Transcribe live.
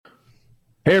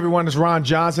Hey everyone, it's Ron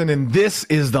Johnson, and this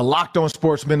is the Locked On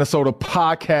Sports Minnesota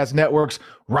Podcast Network's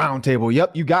Roundtable.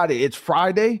 Yep, you got it. It's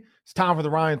Friday. It's time for the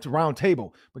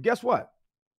Roundtable. But guess what?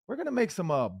 We're going to make some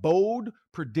bold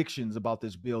predictions about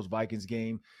this Bills-Vikings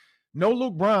game. No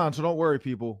Luke Brown, so don't worry,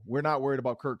 people. We're not worried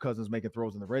about Kirk Cousins making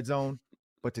throws in the red zone.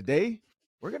 But today,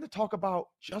 we're going to talk about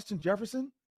Justin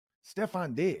Jefferson,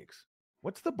 Stephon Diggs.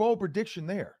 What's the bold prediction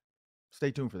there?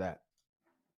 Stay tuned for that.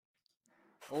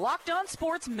 Locked On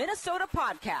Sports Minnesota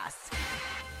Podcasts.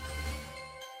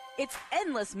 It's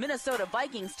endless Minnesota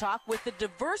Vikings talk with the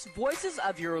diverse voices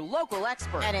of your local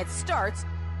expert. And it starts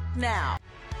now.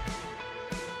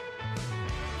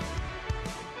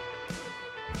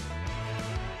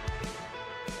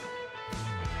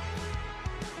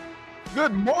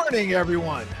 Good morning,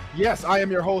 everyone. Yes, I am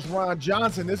your host, Ron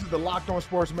Johnson. This is the Locked On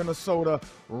Sports Minnesota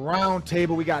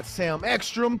Roundtable. We got Sam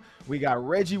Ekstrom, we got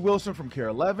Reggie Wilson from Care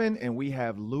 11, and we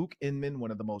have Luke Inman,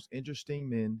 one of the most interesting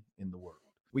men in the world.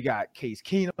 We got Case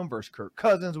Keenum versus Kirk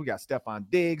Cousins. We got Stephon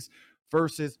Diggs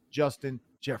versus Justin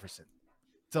Jefferson.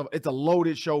 So it's a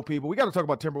loaded show, people. We got to talk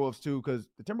about Timberwolves, too, because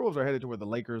the Timberwolves are headed to where the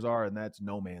Lakers are, and that's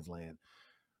no man's land.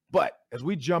 But as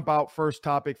we jump out, first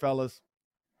topic, fellas,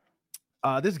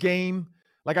 this game,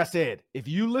 like I said, if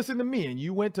you listen to me and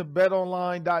you went to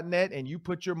betonline.net and you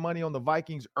put your money on the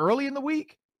Vikings early in the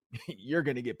week, you're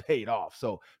going to get paid off.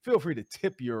 So feel free to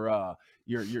tip your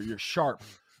sharp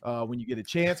when you get a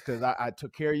chance, because I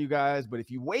took care of you guys. But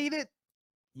if you waited,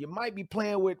 you might be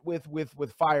playing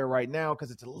with fire right now,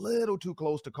 because it's a little too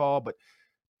close to call. But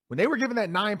when they were giving that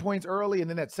 9 points early and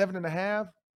then that 7.5,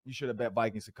 you should have bet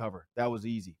Vikings to cover. That was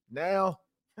easy. Now,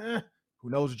 who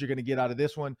knows what you're going to get out of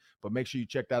this one, but make sure you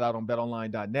check that out on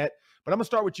betonline.net. But I'm going to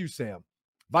start with you, Sam.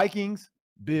 Vikings,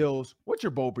 Bills, what's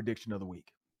your bold prediction of the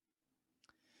week?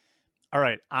 All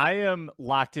right, I am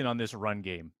locked in on this run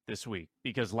game this week,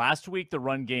 because last week the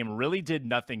run game really did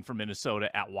nothing for Minnesota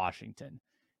at Washington.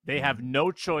 They have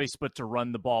no choice but to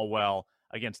run the ball well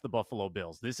against the Buffalo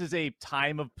Bills. This is a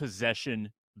time of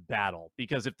possession battle,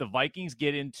 because if the Vikings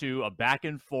get into a back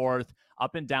and forth,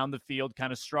 up and down the field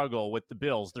kind of struggle with the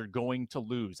Bills, they're going to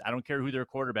lose. I don't care who their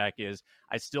quarterback is.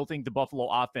 I still think the Buffalo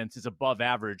offense is above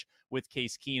average with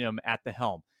Case Keenum at the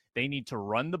helm. They need to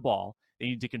run the ball. They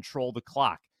need to control the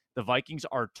clock. The Vikings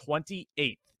are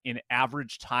 28th in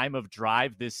average time of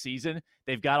drive this season.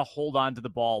 They've got to hold on to the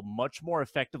ball much more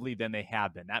effectively than they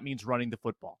have been. That means running the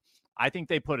football. I think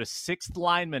they put a sixth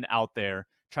lineman out there,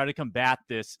 try to combat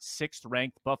this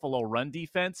sixth-ranked Buffalo run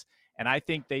defense, and I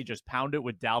think they just pound it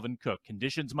with Dalvin Cook.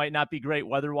 Conditions might not be great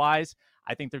weather-wise.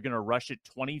 I think they're going to rush it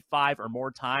 25 or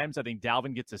more times. I think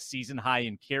Dalvin gets a season high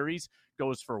in carries,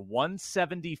 goes for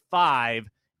 175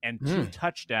 and 2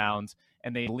 touchdowns,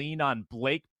 and they lean on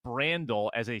Blake Brandel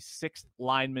as a sixth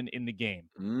lineman in the game.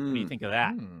 What do you think of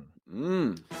that?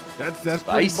 That's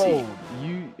pretty bold.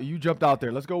 You jumped out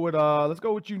there. Let's go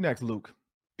with you next, Luke.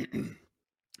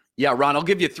 Yeah, Ron, I'll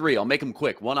give you 3. I'll make them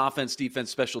quick. 1, offense, defense,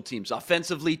 special teams.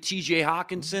 Offensively, TJ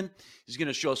Hawkinson is going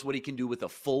to show us what he can do with a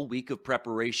full week of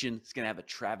preparation. He's going to have a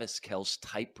Travis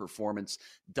Kelce-type performance,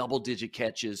 double-digit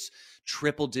catches,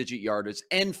 triple-digit yardage,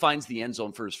 and finds the end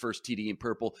zone for his first TD in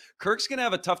purple. Kirk's going to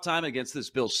have a tough time against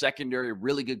this Bills secondary,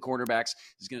 really good cornerbacks.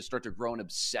 He's going to start to grow an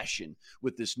obsession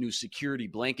with this new security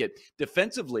blanket.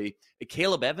 Defensively,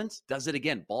 Caleb Evans does it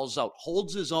again. Balls out,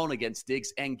 holds his own against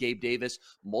Diggs and Gabe Davis,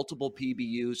 multiple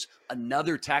PBUs.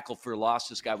 Another tackle for loss.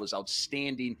 This guy was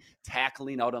outstanding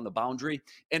tackling out on the boundary.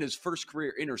 And his first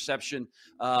career interception.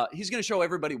 He's going to show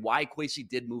everybody why Kwesi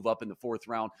did move up in the 4th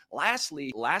round.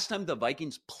 Lastly, last time the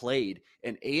Vikings played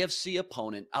an AFC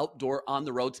opponent outdoor on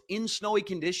the roads in snowy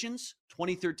conditions,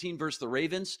 2013 versus the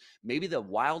Ravens, maybe the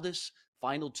wildest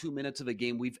final 2 minutes of a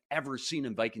game we've ever seen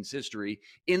in Vikings history.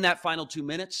 In that final 2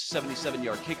 minutes,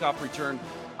 77-yard kickoff return.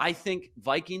 I think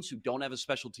Vikings, who don't have a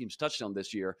special teams touchdown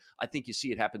this year, I think you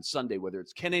see it happen Sunday, whether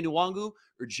it's Kene Nwangu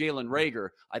or Jalen Reagor.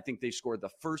 I think they scored the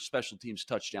first special teams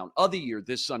touchdown of the year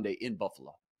this Sunday in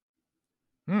Buffalo.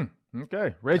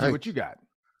 Okay. Reggie, what you got?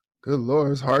 Good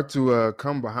Lord, it's hard to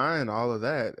come behind all of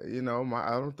that. You know,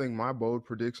 I don't think my bold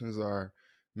predictions are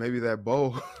maybe that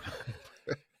bold.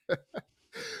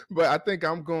 But I think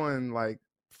I'm going like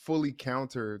fully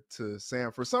counter to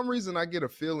Sam. For some reason, I get a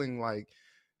feeling like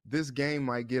this game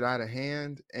might get out of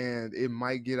hand, and it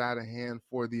might get out of hand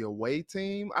for the away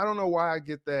team. I don't know why I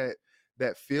get that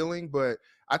feeling, but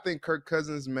I think Kirk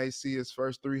Cousins may see his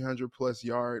first 300-plus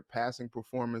yard passing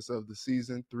performance of the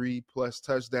season, 3+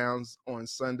 touchdowns on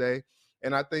Sunday.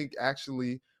 And I think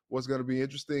actually what's going to be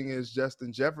interesting is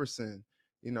Justin Jefferson,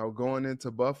 you know, going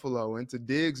into Buffalo, into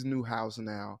Diggs' new house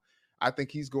now. I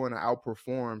think he's going to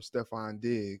outperform Stephon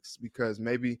Diggs because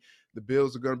maybe the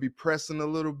Bills are going to be pressing a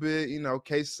little bit.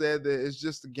 Case said that it's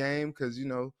just a game because,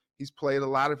 he's played a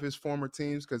lot of his former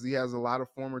teams because he has a lot of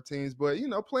former teams. But,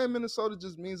 playing Minnesota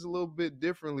just means a little bit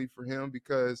differently for him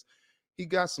because he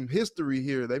got some history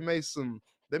here. They made some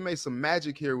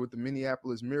magic here with the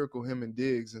Minneapolis Miracle, him and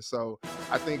Diggs. And so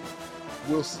I think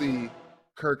we'll see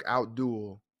Kirk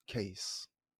outduel Case.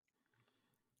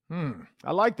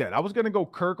 I like that. I was going to go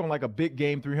Kirk on like a big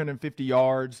game, 350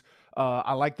 yards.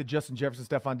 I like the Justin Jefferson,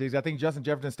 Stephon Diggs. I think Justin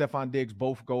Jefferson and Stephon Diggs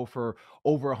both go for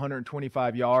over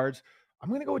 125 yards. I'm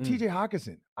going to go with TJ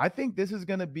Hockenson. I think this is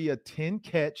going to be a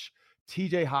 10-catch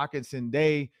TJ Hockenson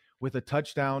day with a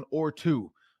touchdown or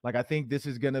two. Like, I think this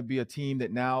is going to be a team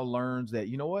that now learns that,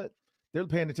 you know what? They're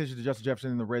paying attention to Justin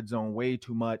Jefferson in the red zone way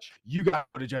too much. You got to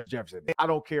go to Justin Jefferson. I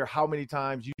don't care how many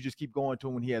times you just keep going to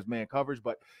him when he has man coverage,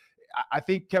 but I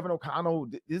think Kevin O'Connell,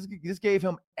 this gave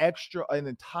him an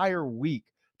entire week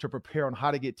to prepare on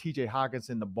how to get TJ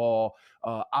Hockenson the ball.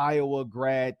 Iowa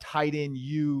grad, tight end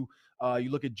you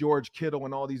look at George Kittle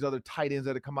and all these other tight ends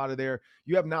that have come out of there.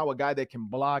 You have now a guy that can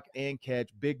block and catch,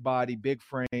 big body, big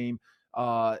frame.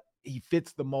 He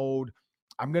fits the mold.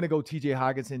 I'm going to go TJ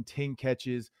Hockenson, 10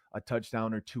 catches, a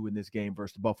touchdown or two in this game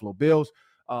versus the Buffalo Bills.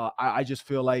 I just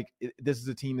feel like this is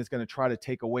a team that's going to try to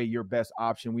take away your best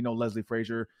option. We know Leslie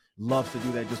Frazier loves to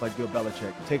do that, just like Bill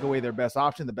Belichick. Take away their best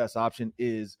option. The best option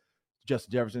is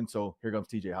Justin Jefferson. So here comes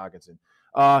TJ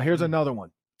Hockenson. Here's another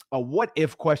one, a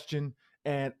what-if question.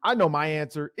 And I know my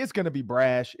answer. It's going to be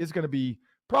brash. It's going to be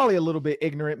probably a little bit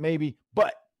ignorant maybe.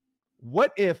 But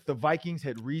what if the Vikings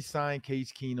had re-signed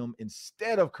Case Keenum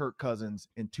instead of Kirk Cousins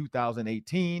in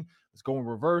 2018? Let's go in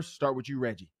reverse. Start with you,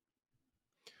 Reggie.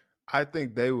 I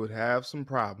think they would have some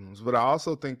problems, but I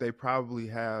also think they probably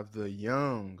have the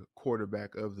young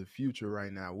quarterback of the future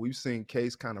right now. We've seen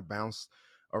Case kind of bounce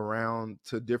around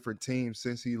to different teams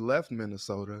since he left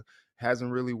Minnesota.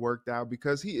 Hasn't really worked out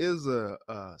because he is a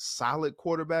solid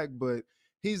quarterback, but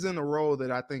he's in a role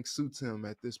that I think suits him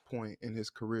at this point in his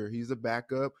career. He's a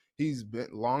backup. He's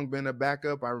long been a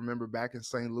backup. I remember back in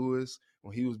St. Louis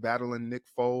when he was battling Nick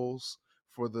Foles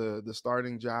for the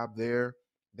starting job there.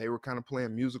 They were kind of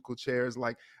playing musical chairs.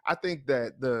 Like, I think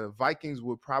that the Vikings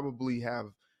would probably have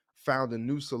found a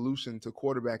new solution to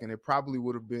quarterback, and it probably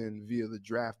would have been via the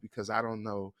draft because I don't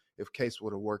know if Case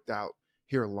would have worked out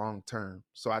here long term.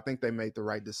 So I think they made the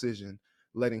right decision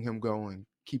letting him go and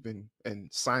keeping and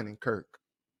signing Kirk.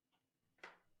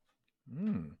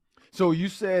 So you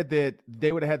said that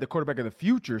they would have had the quarterback of the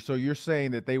future. So you're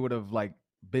saying that they would have like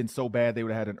been so bad they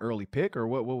would have had an early pick, or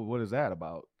what is that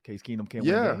about? Case Keenum can't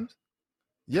win games?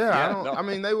 Yeah, I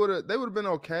mean, they would have been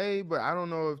okay, but I don't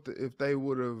know if they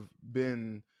would have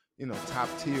been, top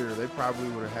tier. They probably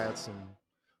would have had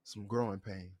some growing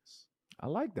pains. I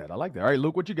like that. All right,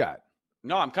 Luke, what you got?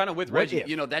 No, I'm kind of with Reggie.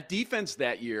 That defense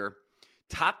that year,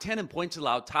 top 10 in points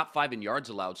allowed, top 5 in yards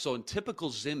allowed. So in typical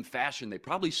Zim fashion, they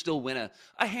probably still win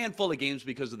a handful of games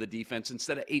because of the defense.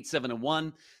 Instead of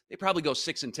 8-7-1, they probably go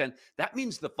 6-10. That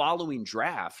means the following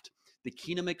draft, the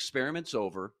Keenum experiment's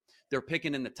over. They're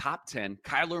picking in the top 10.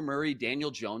 Kyler Murray,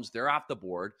 Daniel Jones, they're off the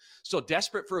board. So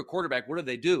desperate for a quarterback, what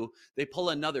do? They pull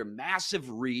another massive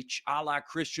reach a la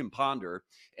Christian Ponder,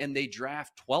 and they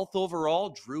draft 12th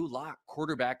overall, Drew Lock,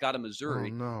 quarterback out of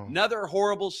Missouri. Oh, no. Another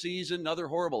horrible season, another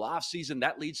horrible offseason.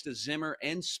 That leads to Zimmer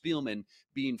and Spielman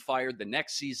being fired the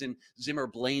next season. Zimmer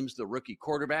blames the rookie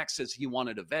quarterback, says he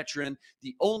wanted a veteran.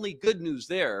 The only good news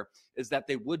there is that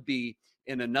they would be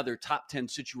in another top 10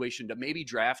 situation to maybe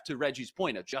draft, to Reggie's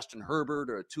point, a Justin Herbert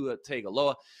or a Tua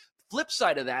Tagovailoa. Flip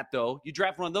side of that, though, you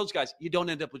draft one of those guys, you don't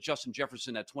end up with Justin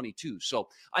Jefferson at 22. So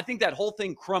I think that whole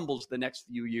thing crumbles the next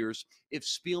few years if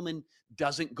Spielman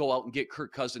doesn't go out and get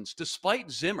Kirk Cousins, despite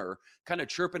Zimmer kind of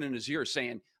chirping in his ear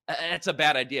saying, that's a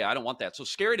bad idea. I don't want that. So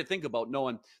scary to think about,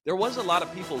 knowing there was a lot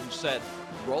of people who said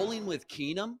rolling with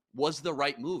Keenum was the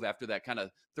right move after that kind of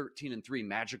 13-3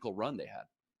 magical run they had.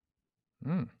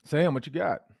 Sam, what you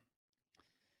got?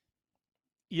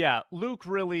 Yeah, Luke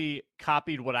really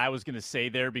copied what I was going to say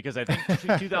there, because I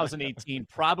think 2018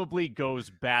 probably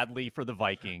goes badly for the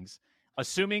Vikings.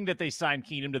 Assuming that they signed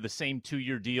Keenum to the same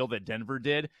 2-year deal that Denver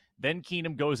did, then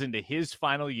Keenum goes into his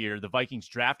final year. The Vikings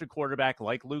draft a quarterback,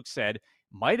 like Luke said,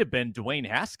 might have been Dwayne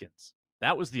Haskins.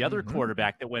 That was the other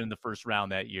quarterback that went in the first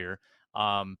round that year.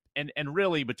 And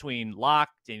really between Locke,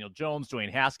 Daniel Jones,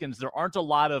 Dwayne Haskins, there aren't a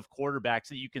lot of quarterbacks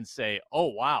that you can say, oh,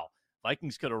 wow,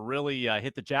 Vikings could have really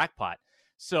hit the jackpot.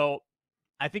 So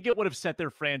I think it would have set their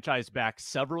franchise back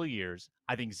several years.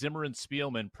 I think Zimmer and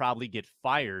Spielman probably get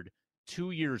fired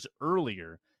 2 years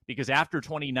earlier, because after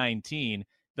 2019,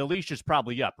 the leash is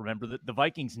probably up. Remember, the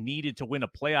Vikings needed to win a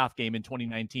playoff game in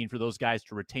 2019 for those guys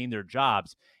to retain their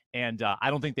jobs. And I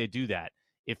don't think they do that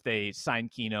if they sign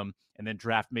Keenum and then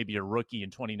draft maybe a rookie in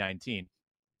 2019.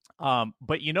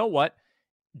 But you know what?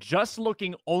 Just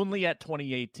looking only at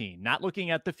 2018, not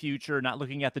looking at the future, not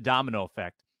looking at the domino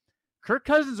effect, Kirk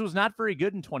Cousins was not very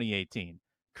good in 2018.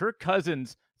 Kirk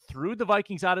Cousins threw the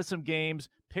Vikings out of some games,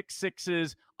 pick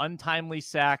sixes, untimely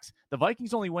sacks. The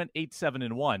Vikings only went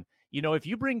 8-7-1. You know, if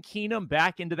you bring Keenum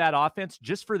back into that offense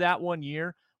just for that 1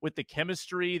 year with the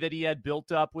chemistry that he had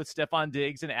built up with Stephon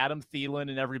Diggs and Adam Thielen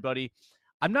and everybody,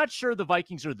 I'm not sure the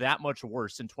Vikings are that much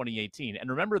worse in 2018. And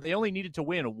remember, they only needed to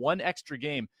win one extra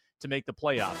game to make the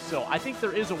playoffs. So I think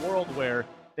there is a world where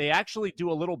they actually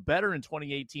do a little better in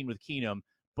 2018 with Keenum,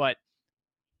 but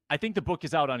I think the book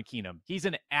is out on Keenum. He's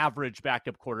an average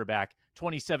backup quarterback.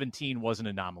 2017 was an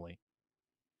anomaly.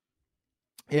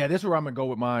 Yeah, this is where I'm going to go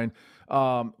with mine.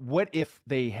 What if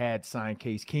they had signed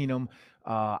Case Keenum?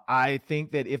 I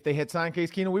think that if they had signed Case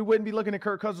Keenum, we wouldn't be looking at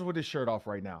Kirk Cousins with his shirt off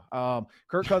right now.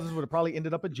 Kirk Cousins would have probably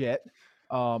ended up a Jet.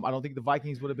 I don't think the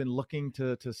Vikings would have been looking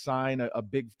to sign a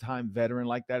big-time veteran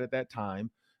like that at that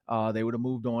time. They would have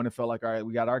moved on and felt like, all right,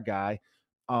 we got our guy.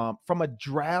 From a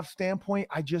draft standpoint,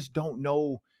 I just don't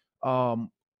know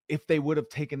if they would have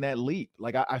taken that leap.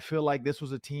 Like, I feel like this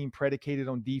was a team predicated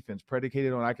on defense,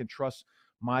 predicated on I can trust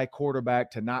my quarterback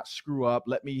to not screw up.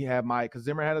 Let me have because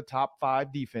Zimmer had a top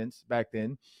 5 defense back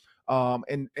then.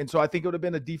 And so I think it would have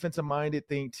been a defensive-minded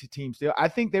team still. I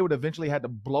think they would eventually had to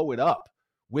blow it up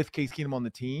with Case Keenum on the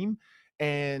team,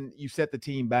 and you set the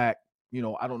team back,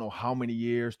 I don't know how many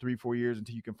years, 3-4 years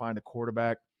until you can find a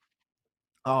quarterback.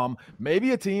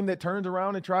 Maybe a team that turns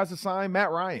around and tries to sign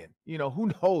Matt Ryan.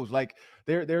 Who knows? Like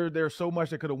there's so much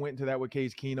that could have went into that with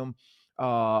Case Keenum.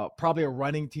 Probably a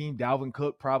running team. Dalvin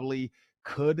Cook probably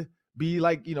could be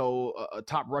like, a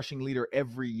top rushing leader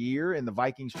every year, and the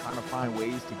Vikings trying to find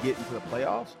ways to get into the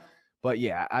playoffs. But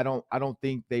yeah, I don't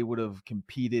think they would have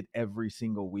competed every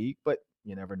single week, but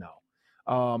you never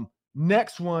know.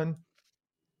 Next one,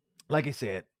 like I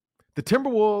said, the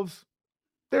Timberwolves,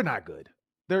 they're not good.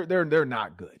 They're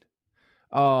not good.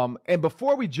 And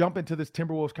before we jump into this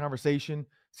Timberwolves conversation,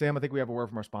 Sam, I think we have a word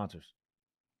from our sponsors.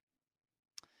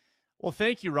 Well,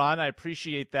 thank you, Ron. I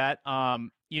appreciate that.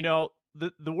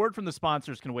 The word from the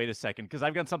sponsors can wait a second because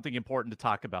I've got something important to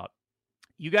talk about.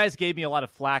 You guys gave me a lot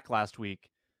of flack last week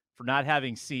for not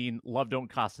having seen Love Don't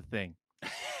Cost a Thing.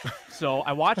 So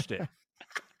I watched it,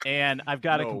 and I've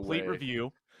got a complete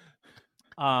review.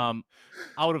 Out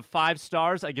of 5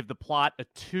 stars, I give the plot a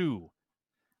 2.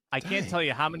 I can't tell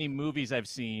you how many movies I've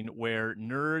seen where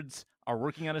nerds are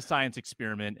working on a science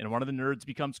experiment and one of the nerds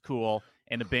becomes cool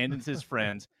and abandons his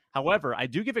friends. However, I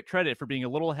do give it credit for being a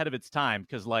little ahead of its time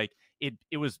because,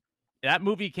 it was that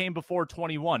movie came before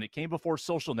 21. It came before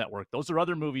Social Network. Those are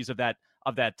other movies of that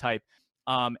type.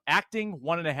 Acting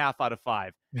 1.5 out of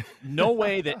 5. No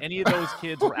way that any of those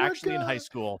kids were actually in high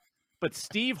school. But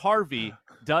Steve Harvey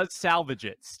does salvage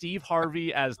it. Steve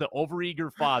Harvey as the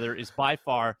overeager father is by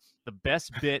far the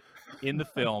best bit in the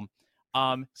film.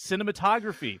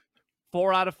 Cinematography,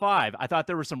 4 out of 5. I thought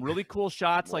there were some really cool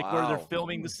shots, like where they're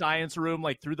filming the science room,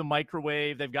 like through the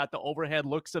microwave. They've got the overhead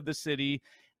looks of the city.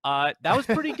 That was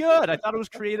pretty good. I thought it was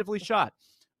creatively shot.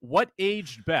 What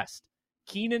aged best?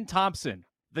 Kenan Thompson.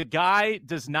 The guy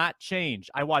does not change.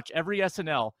 I watch every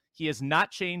SNL. He has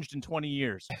not changed in 20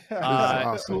 years.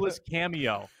 Awesome. Coolest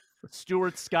cameo.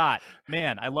 Stuart Scott.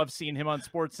 Man, I love seeing him on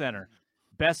SportsCenter.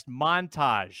 Best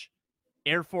montage.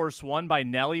 Air Force One by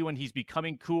Nelly when he's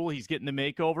becoming cool. He's getting the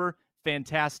makeover.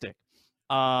 Fantastic.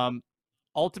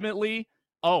 Ultimately,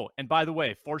 and by the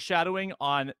way, foreshadowing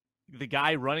on the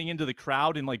guy running into the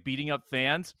crowd and beating up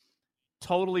fans.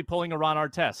 Totally pulling a Ron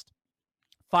Artest.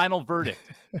 Final verdict.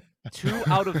 2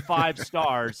 out of 5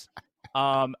 stars.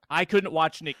 I couldn't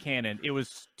watch Nick Cannon. It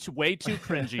was way too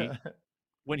cringy.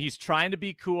 When he's trying to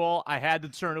be cool, I had to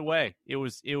turn away. It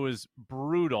was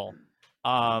brutal.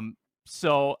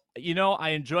 So I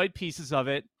enjoyed pieces of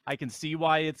it. I can see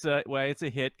why it's a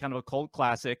hit, kind of a cult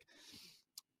classic.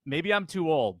 Maybe I'm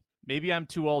too old. Maybe I'm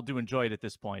too old to enjoy it at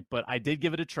this point, but I did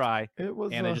give it a try.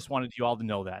 I just wanted you all to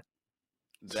know that.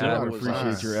 We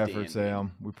appreciate your effort,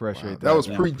 Sam. We appreciate that. That was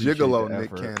pre-Gigolo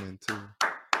Nick Cannon, too.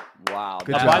 Wow.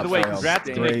 Good job, by the way, Sam. congrats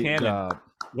to Great Nick Cannon job.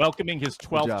 welcoming his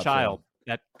 12th job, child.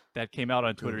 That came out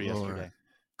on Twitter Good Lord. yesterday.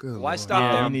 Good Why Lord. stop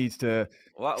Yeah, there? he needs to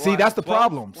Why- that's the why-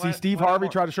 problem. why- Steve why Harvey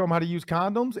more? tried to show him how to use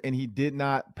condoms, and he did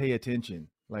not pay attention.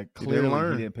 didn't Clearly,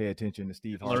 learn. he didn't pay attention to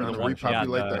Steve Learn Harvey. the Trying to one-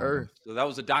 repopulate yeah, the earth. So that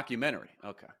was a documentary.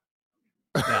 Okay.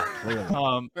 Yeah,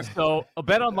 clearly. So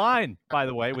Bet Online, by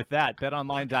the way, with that,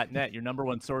 betonline.net, your number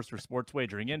one source for sports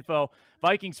wagering info.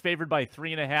 Vikings favored by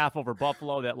 3.5 over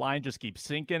Buffalo. That line just keeps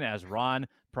sinking as Ron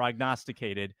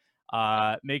prognosticated.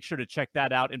 Make sure to check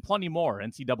that out and plenty more.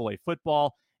 NCAA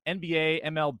football, NBA,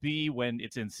 MLB when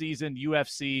it's in season,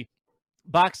 UFC,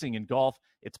 boxing, and golf.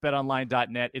 It's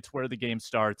betonline.net. It's where the game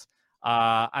starts.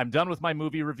 I'm done with my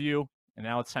movie review, and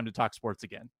now it's time to talk sports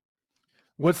again.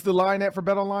 What's the line at for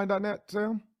betonline.net,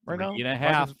 Sam? Right now?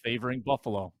 3.5 favoring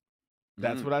Buffalo.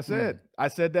 That's what I said. I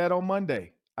said that on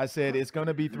Monday. I said it's going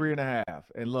to be 3.5.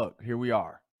 And look, here we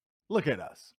are. Look at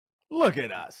us. Look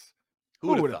at us.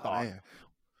 Who would have thought?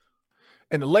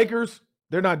 And the Lakers,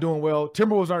 they're not doing well.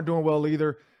 Timberwolves aren't doing well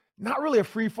either. Not really a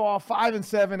free fall,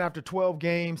 5-7 after 12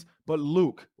 games. But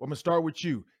Luke, I'm going to start with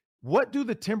you. What do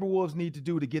the Timberwolves need to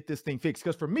do to get this thing fixed?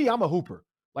 Because for me, I'm a hooper.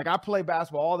 Like, I play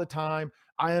basketball all the time.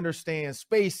 I understand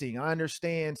spacing. I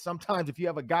understand sometimes if you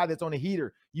have a guy that's on a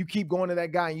heater, you keep going to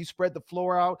that guy and you spread the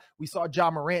floor out. We saw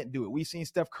Ja Morant do it. We've seen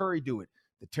Steph Curry do it.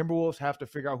 The Timberwolves have to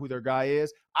figure out who their guy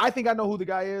is. I think I know who the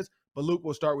guy is, but Luke,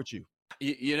 we'll start with you.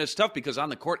 You know, it's tough because on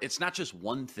the court, it's not just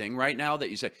one thing right now that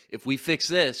you say, if we fix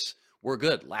this, we're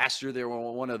good. Last year, they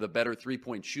were one of the better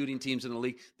three-point shooting teams in the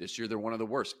league. This year, they're one of the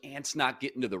worst. Ant's not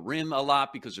getting to the rim a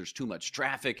lot because there's too much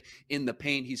traffic in the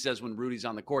paint, he says, when Rudy's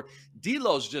on the court.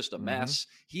 D'Lo's just a mess.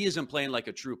 He isn't playing like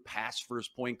a true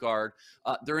pass-first point guard.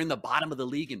 They're in the bottom of the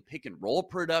league in pick-and-roll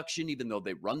production, even though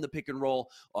they run the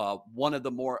pick-and-roll. One of the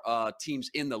more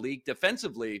teams in the league.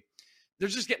 Defensively, they're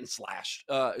just getting slashed.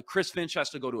 Chris Finch has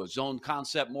to go to a zone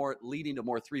concept more, leading to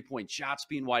more three-point shots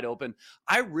being wide open.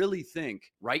 I really think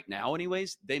right now,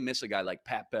 anyways, they miss a guy like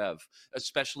Pat Bev,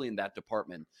 especially in that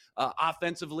department.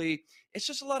 Offensively, it's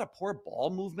just a lot of poor ball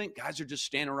movement. Guys are just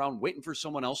standing around waiting for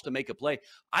someone else to make a play.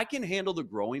 I can handle the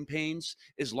growing pains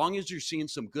as long as you're seeing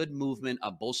some good movement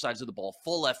on both sides of the ball,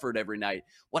 full effort every night.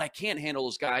 What I can't handle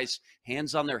is guys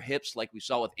hands on their hips like we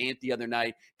saw with Ant the other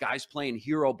night, guys playing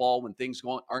hero ball when things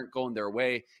aren't going their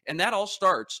way. And that all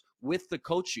starts with the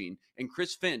coaching, and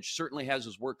Chris Finch certainly has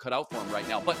his work cut out for him right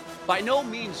now. But by no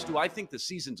means do I think the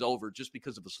season's over just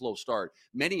because of a slow start.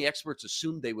 Many experts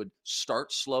assumed they would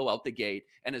start slow out the gate,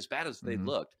 and as bad as they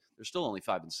looked, they're still only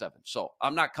 5-7. So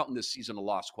I'm not counting this season a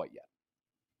loss quite yet.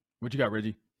 What you got,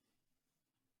 Reggie?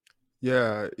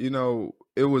 Yeah, you know,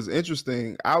 it was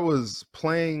interesting. I was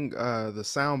playing the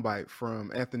soundbite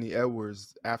from Anthony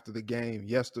Edwards after the game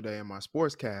yesterday in my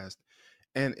sportscast,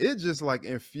 and it just like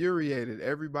infuriated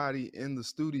everybody in the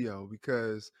studio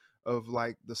because of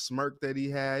like the smirk that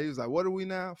he had. He was like, "What are we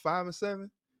now? 5-7?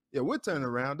 Yeah, we're turning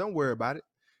around. Don't worry about it."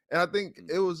 And I think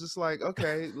it was just like,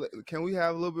 okay, can we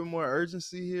have a little bit more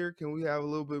urgency here? Can we have a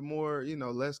little bit more, you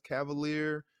know, less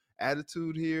cavalier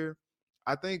attitude here?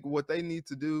 I think what they need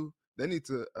to do, they need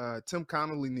to, Tim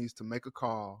Connolly needs to make a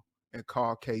call and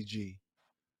call KG.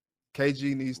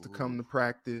 KG needs to come to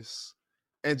practice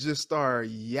and just start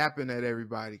yapping at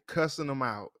everybody, cussing them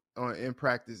out in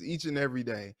practice each and every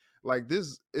day. Like,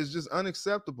 this is just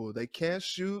unacceptable. They can't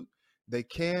shoot. They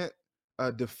can't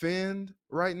defend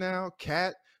right now.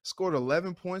 Cat scored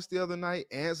 11 points the other night.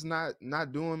 Ant's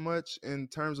not doing much in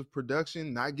terms of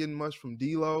production, not getting much from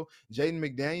D'Lo. Jaden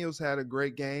McDaniels had a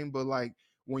great game, but like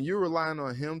when you're relying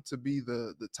on him to be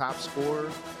the top scorer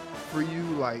for you,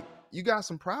 like you got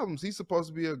some problems. He's supposed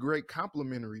to be a great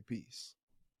complementary piece.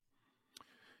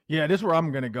 Yeah, this is where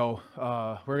I'm going to go.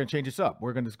 We're going to change this up.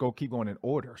 We're going to keep going in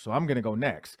order. So I'm going to go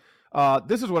next.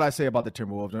 This is what I say about the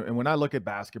Timberwolves. And when I look at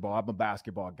basketball, I'm a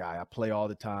basketball guy. I play all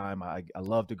the time. I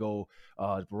love to go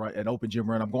run an open gym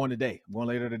run. I'm going today. I'm going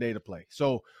later today to play.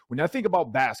 So when I think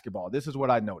about basketball, this is what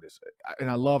I notice.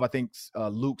 And I think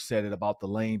Luke said it about the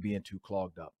lane being too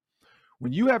clogged up.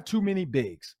 When you have too many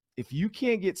bigs, if you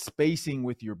can't get spacing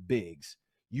with your bigs,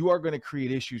 you are going to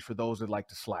create issues for those that like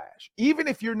to slash. Even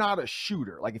if you're not a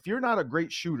shooter, like if you're not a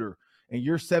great shooter and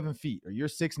you're 7 feet or you're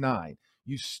 6'9",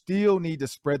 you still need to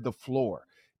spread the floor.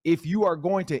 If you are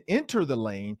going to enter the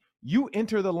lane, you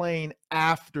enter the lane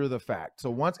after the fact.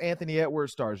 So once Anthony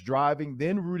Edwards starts driving,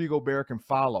 then Rudy Gobert can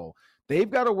follow.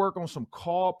 They've got to work on some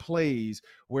call plays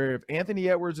where if Anthony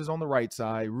Edwards is on the right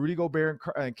side, Rudy Gobert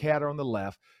and Cat are on the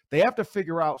left, they have to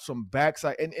figure out some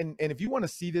backside. And if you want to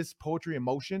see this poetry in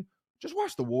motion, just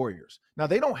watch the Warriors. Now,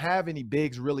 they don't have any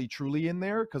bigs really truly in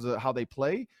there because of how they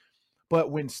play. But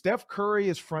when Steph Curry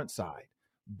is front side,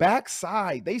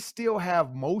 backside, they still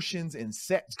have motions and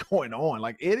sets going on.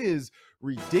 Like, it is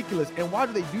ridiculous. And why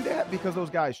do they do that? Because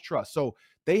those guys trust. So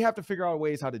they have to figure out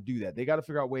ways how to do that. They got to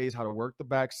figure out ways how to work the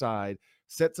backside,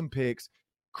 set some picks,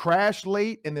 crash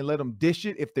late, and then let them dish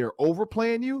it if they're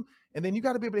overplaying you. And then you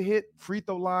got to be able to hit free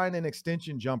throw line and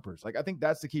extension jumpers. Like, I think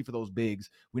that's the key for those bigs.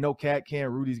 We know Cat can.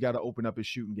 Rudy's got to open up his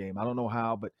shooting game. I don't know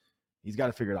how, but he's got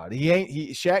to figure it out.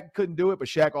 Shaq couldn't do it, but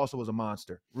Shaq also was a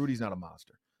monster. Rudy's not a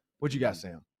monster. What you got,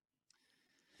 Sam?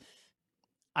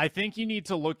 I think you need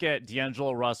to look at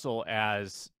D'Angelo Russell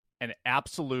as an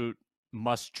absolute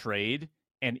must trade.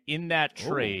 And in that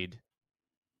trade,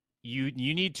 you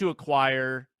need to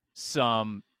acquire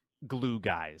some glue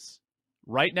guys.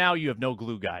 Right now, you have no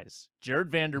glue guys.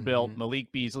 Jared Vanderbilt,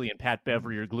 Malik Beasley, and Pat Bev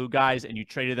are your glue guys, and you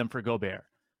traded them for Gobert.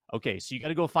 Okay, so you got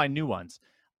to go find new ones.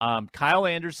 Kyle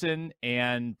Anderson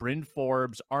and Bryn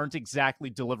Forbes aren't exactly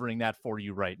delivering that for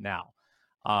you right now.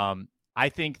 I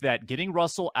think that getting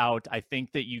Russell out, I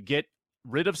think that you get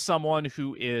rid of someone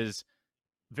who is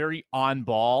very on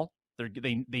ball.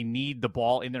 They need the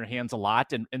ball in their hands a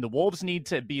lot, and the Wolves need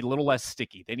to be a little less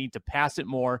sticky. They need to pass it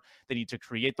more. They need to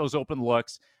create those open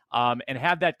looks and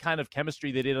have that kind of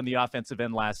chemistry they did on the offensive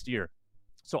end last year.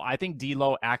 So I think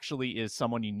D'Lo actually is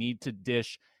someone you need to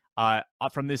dish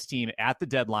from this team at the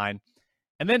deadline.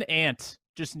 And then Ant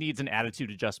just needs an attitude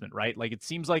adjustment, right? Like, it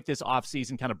seems like this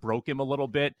offseason kind of broke him a little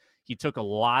bit. He took a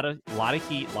lot of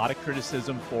heat, a lot of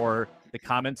criticism for the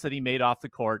comments that he made off the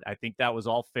court. I think that was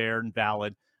all fair and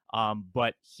valid.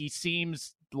 But he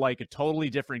seems like a totally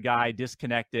different guy,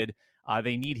 disconnected.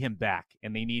 They need him back,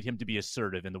 and they need him to be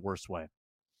assertive in the worst way.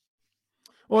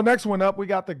 Well, next one up, we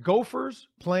got the Gophers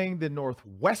playing the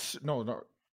Northwest. We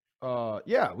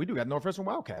do got Northwestern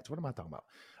Wildcats. What am I talking about?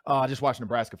 I just watched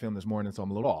Nebraska film this morning, so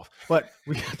I'm a little off. But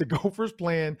we got the Gophers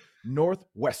playing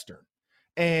Northwestern.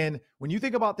 And when you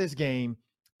think about this game,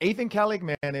 Ethan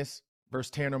Kaligmanis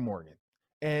versus Tanner Morgan.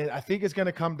 And I think it's going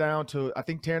to come down to, I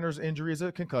think Tanner's injury is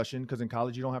a concussion, because in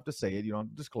college you don't have to say it, you don't have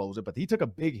to disclose it, but he took a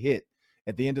big hit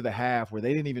at the end of the half where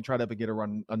they didn't even try to get a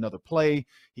run another play.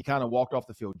 He kind of walked off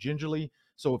the field gingerly.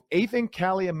 So if Ethan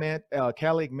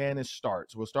Kaligmanis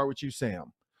starts, we'll start with you,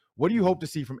 Sam. What do you hope to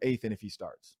see from Ethan if he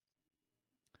starts?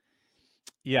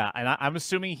 Yeah, and I'm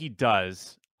assuming he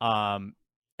does. And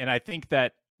I think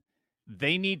that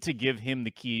they need to give him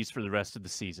the keys for the rest of the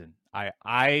season.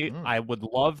 I would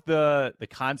love the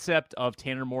concept of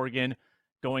Tanner Morgan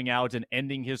going out and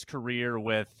ending his career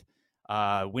with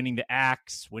winning the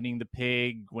axe, winning the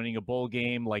pig, winning a bowl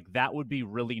game. Like, that would be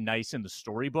really nice in the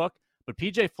storybook. But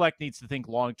PJ Fleck needs to think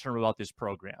long-term about this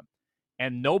program.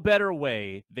 And no better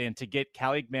way than to get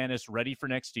Kaligmanis ready for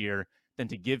next year than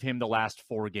to give him the last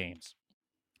 4 games.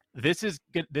 This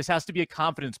has to be a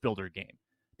confidence builder game,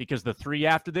 because the 3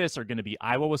 after this are going to be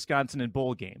Iowa, Wisconsin, and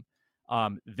bowl game.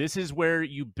 This is where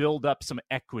you build up some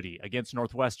equity against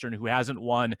Northwestern, who hasn't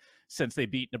won since they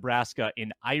beat Nebraska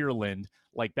in Ireland,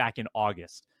 like back in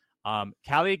August.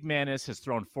 Kaligmanis has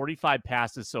thrown 45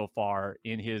 passes so far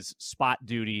in his spot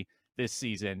duty this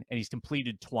season, and he's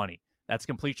completed 20. That's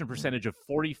completion percentage of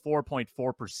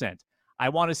 44.4%. I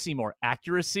want to see more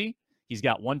accuracy. He's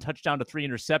got 1 touchdown to 3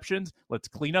 interceptions. Let's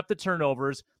clean up the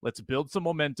turnovers. Let's build some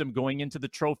momentum going into the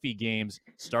trophy games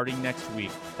starting next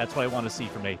week. That's what I want to see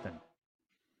from Ethan.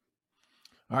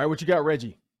 All right, what you got,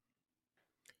 Reggie?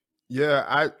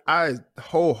 Yeah, I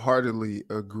wholeheartedly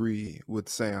agree with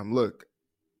Sam. Look,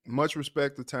 much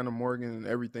respect to Tanner Morgan and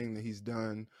everything that he's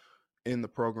done in the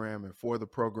program and for the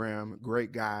program.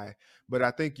 Great guy. But I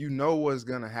think you know what's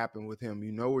going to happen with him.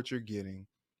 You know what you're getting.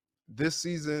 This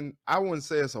season, I wouldn't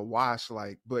say it's a wash,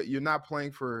 but you're not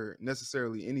playing for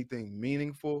necessarily anything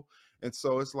meaningful. And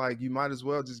so it's like you might as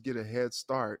well just get a head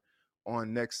start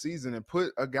on next season and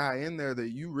put a guy in there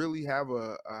that you really have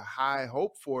a high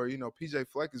hope for. You know, PJ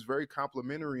Fleck is very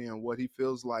complimentary in what he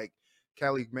feels like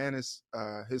Kaligmanis,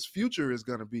 his future is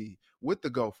going to be with the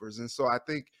Gophers. And so I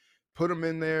think put him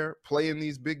in there, play in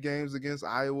these big games against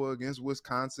Iowa, against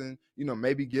Wisconsin, you know,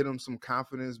 maybe get him some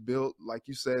confidence built, like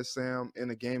you said, Sam,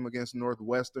 in a game against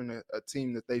Northwestern, a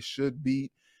team that they should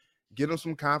beat. Get them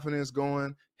some confidence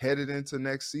going, headed into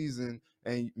next season,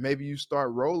 and maybe you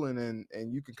start rolling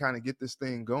and you can kind of get this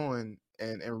thing going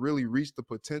and really reach the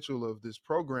potential of this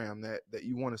program that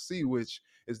you want to see, which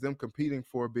is them competing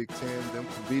for a Big Ten, them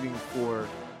competing for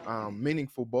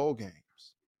meaningful bowl games.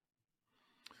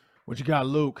 What you got,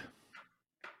 Luke?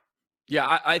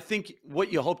 Yeah, I think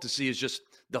what you hope to see is just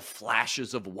the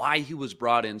flashes of why he was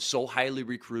brought in so highly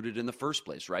recruited in the first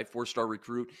place, right? 4-star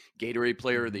recruit, Gatorade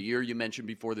Player of the Year, you mentioned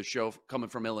before the show, coming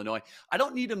from Illinois. I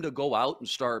don't need him to go out and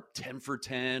start 10 for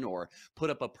 10 or put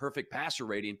up a perfect passer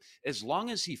rating, as long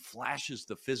as he flashes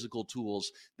the physical tools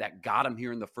that got him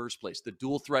here in the first place. The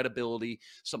dual threat ability,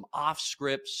 some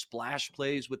off-script splash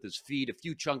plays with his feet, a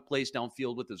few chunk plays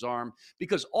downfield with his arm,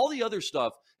 because all the other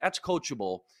stuff, that's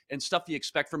coachable and stuff you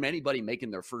expect from anybody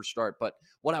making their first start. But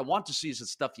what I want to see is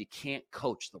stuff you can't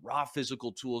coach, the raw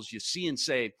physical tools you see and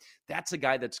say, that's a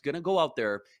guy that's going to go out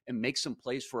there and make some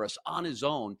plays for us on his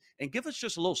own and give us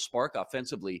just a little spark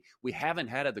offensively we haven't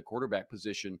had at the quarterback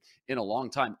position in a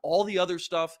long time. All the other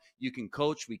stuff you can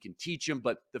coach, we can teach him,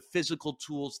 but the physical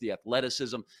tools, the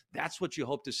athleticism, that's what you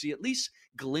hope to see, at least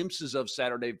glimpses of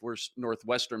Saturday versus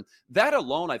Northwestern. That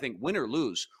alone, I think, win or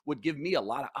lose, would give me a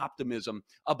lot of optimism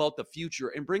about the future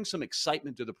and bring some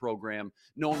excitement to the program,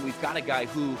 knowing we've got a guy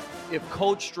who, if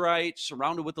coached right,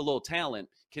 surrounded with a little talent,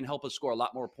 can help us score a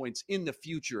lot more points in the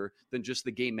future than just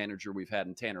the game manager we've had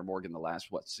in Tanner Morgan the last,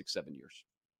 6-7 years.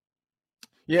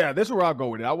 Yeah, this is where I'll go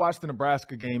with it. I watched the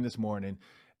Nebraska game this morning,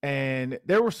 and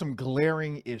there were some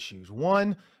glaring issues.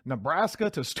 One, Nebraska,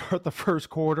 to start the first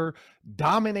quarter,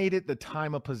 dominated the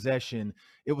time of possession.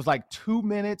 It was like 2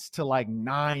 minutes to like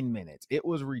 9 minutes. It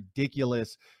was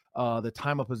ridiculous, the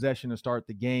time of possession to start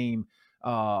the game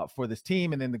for this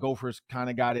team. And then the Gophers kind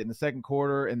of got it in the second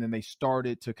quarter, and then they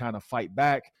started to kind of fight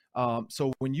back.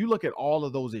 So when you look at all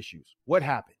of those issues, what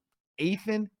happened?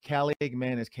 Ethan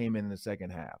Kaliakmanis came in the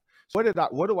second half. So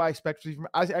what do I expect from him?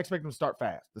 I expect him to start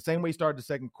fast. The same way he started the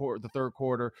second quarter, the third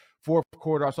quarter, fourth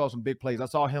quarter, I saw some big plays. I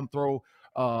saw him throw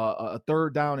a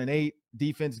 3rd down and 8.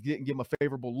 Defense didn't give him a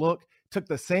favorable look. Took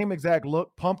the same exact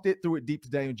look, pumped it, threw it deep to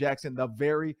Daniel Jackson the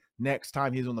very next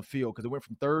time he was on the field, because it went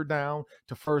from 3rd down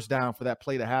to 1st down for that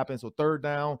play to happen. So 3rd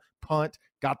down, punt,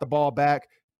 got the ball back,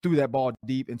 threw that ball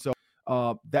deep. And so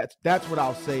that's what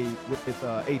I'll say with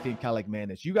Ethan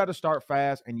Kaliakmanis. You got to start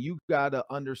fast, and you got to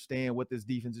understand what this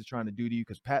defense is trying to do to you,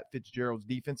 because Pat Fitzgerald's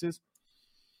defenses,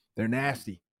 they're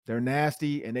nasty. They're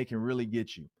nasty, and they can really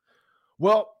get you.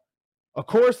 Well, of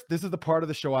course, this is the part of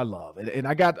the show I love, and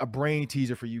I got a brain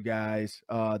teaser for you guys.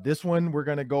 This one, we're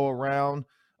going to go around,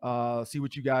 see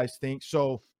what you guys think.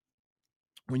 So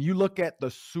when you look at the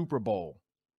Super Bowl,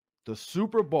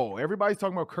 everybody's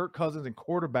talking about Kirk Cousins and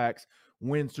quarterbacks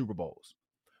win Super Bowls.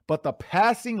 But the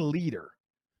passing leader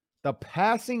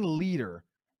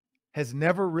has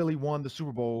never really won the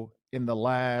Super Bowl in the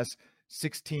last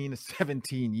 16 to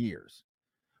 17 years.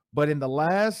 But in the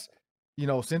last,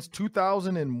 since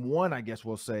 2001, I guess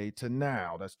we'll say, to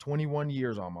now, that's 21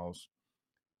 years almost.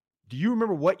 Do you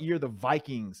remember what year the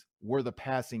Vikings were the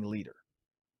passing leader?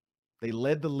 They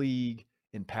led the league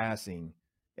in passing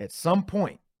at some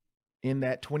point in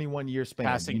that 21-year span.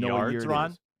 Passing yards,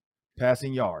 Ron?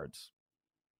 Passing yards.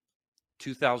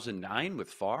 2009 with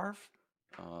Favre.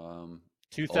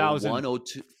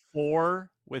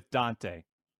 2004 with Dante.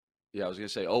 Yeah, I was going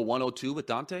to say 01-02 with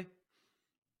Dante.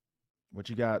 What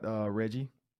you got, Reggie?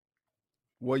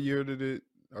 What year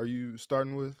are you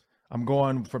starting with? I'm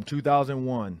going from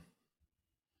 2001.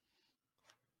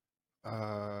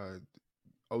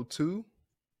 02.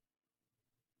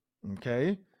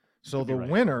 Okay. So the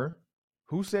winner,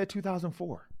 who said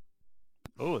 2004?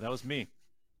 Oh, that was me.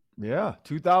 Yeah,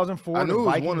 2004. I knew it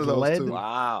was one of those two.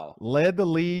 Wow. Led the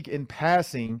league in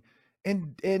passing.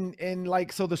 And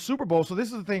like, so the Super Bowl, so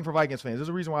this is the thing for Vikings fans. There's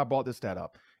a reason why I brought this stat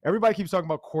up. Everybody keeps talking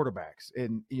about quarterbacks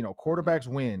and, quarterbacks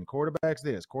win, quarterbacks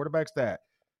this, quarterbacks that.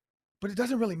 But it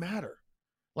doesn't really matter.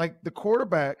 Like, the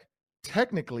quarterback,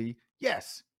 technically,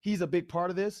 yes, he's a big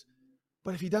part of this.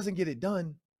 But if he doesn't get it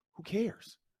done, who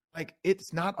cares? Like,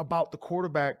 it's not about the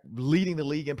quarterback leading the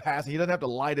league in passing. He doesn't have to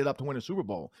light it up to win a Super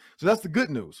Bowl. So that's the good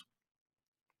news.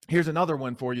 Here's another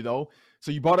one for you, though.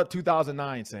 So you brought up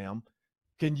 2009, Sam.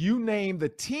 Can you name the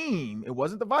team? It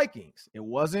wasn't the Vikings. It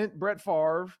wasn't Brett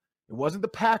Favre. It wasn't the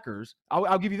Packers.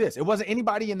 I'll give you this. It wasn't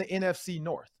anybody in the NFC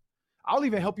North. I'll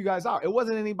even help you guys out. It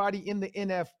wasn't anybody in the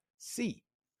NFC.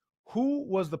 Who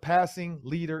was the passing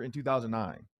leader in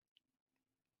 2009?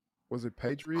 Was it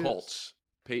Patriots? Colts.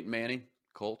 Peyton Manning.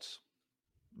 Colts.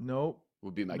 Nope.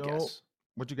 Would be my guess.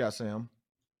 What you got, Sam?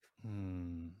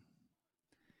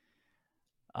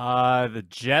 The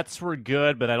Jets were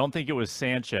good, but I don't think it was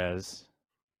Sanchez.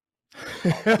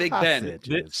 Big Ben.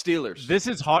 Steelers. This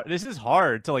is hard. This is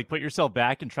hard to put yourself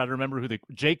back and try to remember who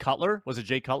Jay Cutler was. It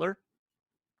Jay Cutler?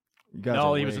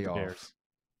 No, he was with the Bears.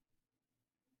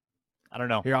 I don't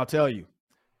know. Here, I'll tell you.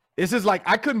 This is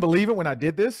I couldn't believe it when I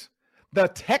did this. The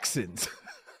Texans.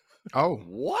 Oh,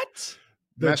 what?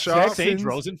 The Texans. Sage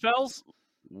Rosenfels?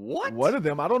 What? One of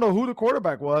them. I don't know who the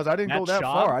quarterback was. I didn't Matt go that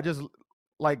Schaub? far. I just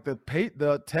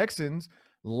the Texans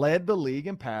led the league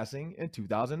in passing in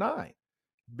 2009.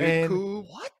 Big Cool.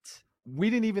 What? We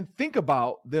didn't even think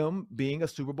about them being a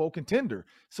Super Bowl contender.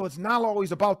 So it's not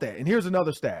always about that. And here's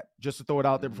another stat, just to throw it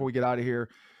out there before we get out of here.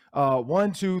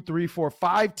 1, 2, 3, 4,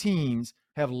 5 teams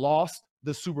have lost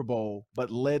the Super Bowl but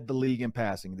led the league in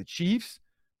passing. The Chiefs,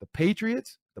 the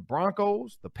Patriots, the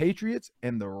Broncos, the Patriots,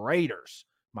 and the Raiders,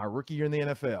 my rookie year in the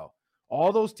NFL.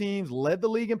 All those teams led the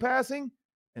league in passing,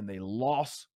 and they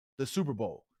lost the Super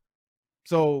Bowl.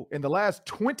 So in the last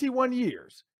 21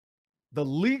 years, the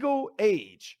legal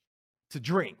age to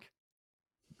drink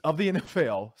of the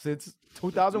NFL since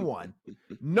 2001,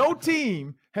 no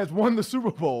team has won the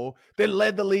Super Bowl that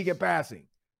led the league in passing.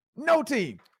 No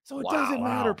team. So it doesn't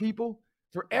matter, people.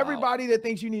 For everybody that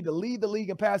thinks you need to lead the league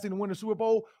in passing to win the Super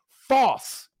Bowl,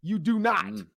 false. You do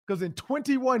not. Because in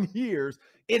 21 years,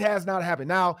 it has not happened.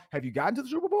 Now, have you gotten to the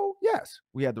Super Bowl? Yes.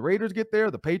 We had the Raiders get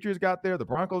there, the Patriots got there, the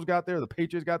Broncos got there, the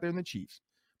Patriots got there, and the Chiefs.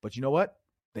 But you know what?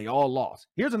 They all lost.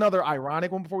 Here's another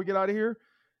ironic one before we get out of here.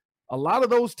 A lot of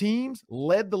those teams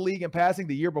led the league in passing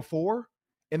the year before,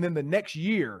 and then the next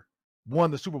year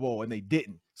won the Super Bowl, and they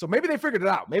didn't. So maybe they figured it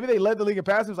out. Maybe they led the league in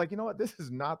passing. It was like, you know what? This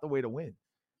is not the way to win.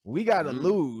 We got to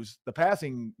lose the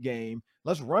passing game.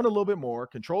 Let's run a little bit more,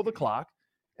 control the clock,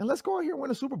 and let's go out here and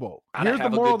win a Super Bowl. Here's the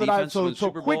moral that I – so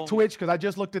quick twitch, because I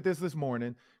just looked at this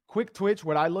morning. Quick twitch,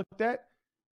 what I looked at,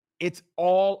 it's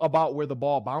all about where the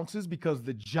ball bounces because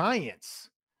the Giants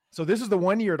 – so this is the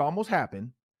 1 year it almost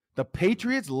happened. The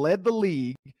Patriots led the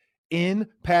league in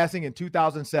passing in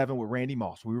 2007 with Randy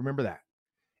Moss. We remember that.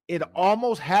 It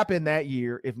almost happened that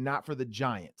year if not for the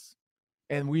Giants.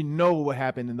 And we know what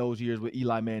happened in those years with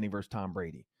Eli Manning versus Tom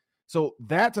Brady. So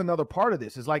that's another part of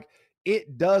this. It's like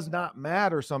it does not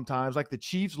matter sometimes. Like the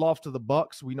Chiefs lost to the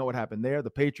Bucks. We know what happened there. The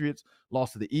Patriots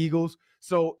lost to the Eagles.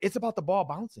 So it's about the ball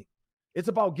bouncing. It's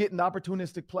about getting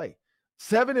opportunistic play.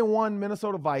 7-1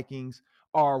 Minnesota Vikings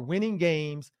are winning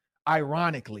games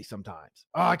ironically sometimes.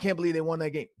 Oh, I can't believe they won that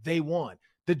game. They won.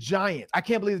 The Giants. I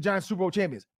can't believe the Giants Super Bowl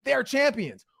champions. They're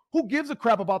champions. Who gives a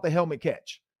crap about the helmet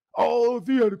catch? Oh, if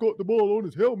he had caught the ball on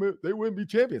his helmet, they wouldn't be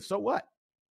champions. So what?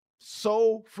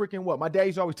 So freaking what? My dad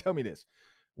used to always tell me this.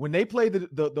 When they played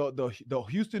the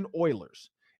Houston Oilers,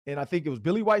 and I think it was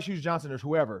Billy White Shoes Johnson or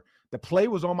whoever, the play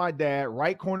was on my dad,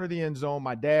 right corner of the end zone.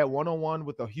 My dad one-on-one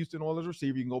with the Houston Oilers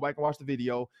receiver. You can go back and watch the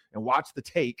video and watch the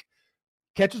take.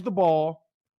 Catches the ball.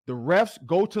 The refs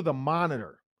go to the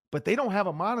monitor, but they don't have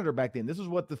a monitor back then. This is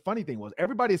what the funny thing was.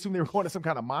 Everybody assumed they were going to some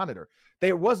kind of monitor.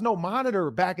 There was no monitor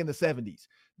back in the 70s.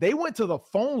 They went to the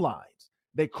phone lines.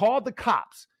 They called the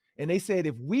cops, and they said,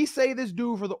 if we say this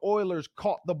dude for the Oilers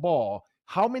caught the ball,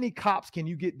 how many cops can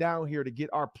you get down here to get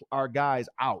our guys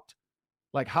out?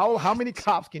 Like, how many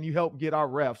cops can you help get our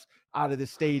refs out of the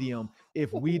stadium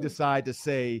if we decide to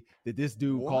say that this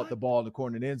dude caught the ball in the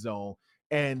corner of the end zone?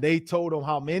 And they told them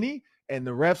how many, and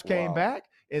the refs came back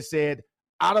and said,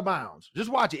 out of bounds. Just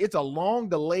watch it. It's a long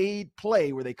delayed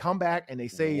play where they come back and they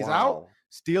say he's out.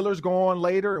 Steelers go on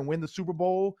later and win the Super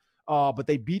Bowl. But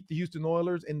they beat the Houston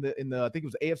Oilers in the I think it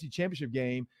was the AFC Championship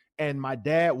game. And my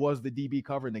dad was the DB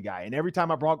covering the guy. And every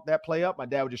time I brought that play up, my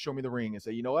dad would just show me the ring and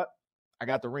say, you know what? I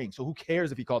got the ring. So who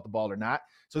cares if he caught the ball or not?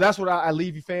 So that's what I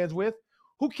leave you fans with.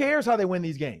 Who cares how they win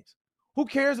these games? Who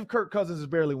cares if Kirk Cousins is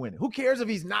barely winning? Who cares if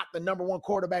he's not the number one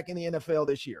quarterback in the NFL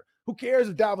this year? Who cares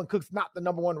if Dalvin Cook's not the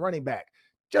number one running back?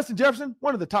 Justin Jefferson,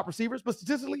 one of the top receivers, but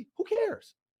statistically, who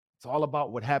cares? It's all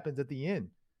about what happens at the end.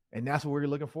 And that's what we're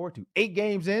looking forward to. 8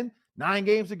 games in, 9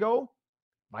 games to go.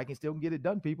 Vikings still can get it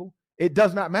done, people. It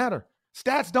does not matter.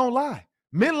 Stats don't lie.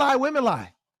 Men lie, women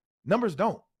lie. Numbers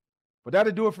don't. But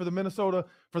that'll do it for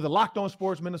the Locked On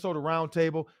Sports Minnesota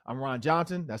Roundtable. I'm Ron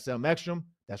Johnson. That's Sam Ekstrom.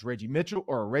 That's Reggie Mitchell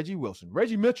or Reggie Wilson.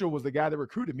 Reggie Mitchell was the guy that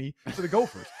recruited me to the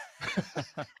Gophers.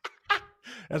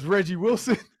 That's Reggie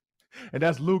Wilson. And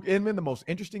that's Luke Inman, the most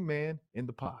interesting man in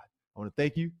the pod. I want to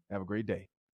thank you. Have a great day.